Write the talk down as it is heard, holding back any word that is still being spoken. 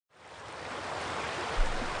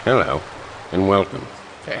Hello, and welcome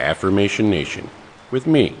to Affirmation Nation with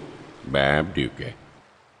me, Bob Duca.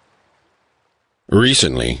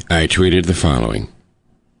 Recently, I tweeted the following.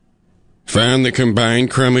 Found the combined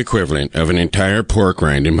crumb equivalent of an entire pork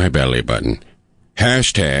rind in my belly button.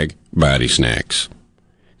 Hashtag body snacks.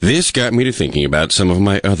 This got me to thinking about some of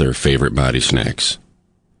my other favorite body snacks.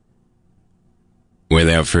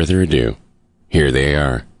 Without further ado, here they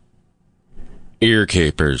are. Ear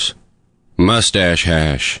capers, mustache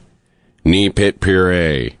hash, knee pit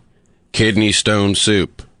puree, kidney stone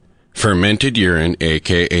soup, fermented urine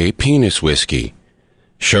aka penis whiskey,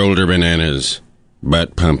 shoulder bananas,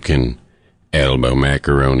 butt pumpkin, elbow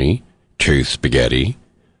macaroni, tooth spaghetti,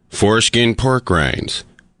 foreskin pork rinds,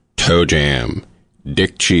 toe jam,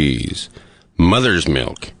 dick cheese, mother's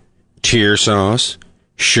milk, tear sauce,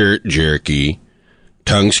 shirt jerky,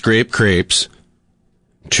 tongue scrape crepes,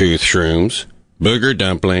 tooth shrooms, booger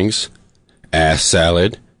dumplings, ass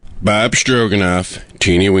salad, Bob Stroganoff,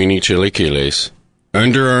 teeny weeny chilaquiles,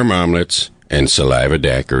 underarm omelets, and saliva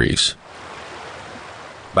daiquiris.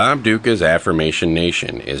 Bob Duca's Affirmation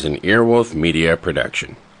Nation is an Earwolf Media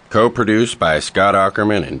production, co-produced by Scott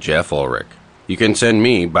Ackerman and Jeff Ulrich. You can send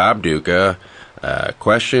me, Bob Duca, a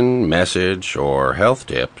question, message, or health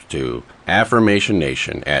tip to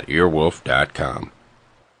affirmationnation@earwolf.com.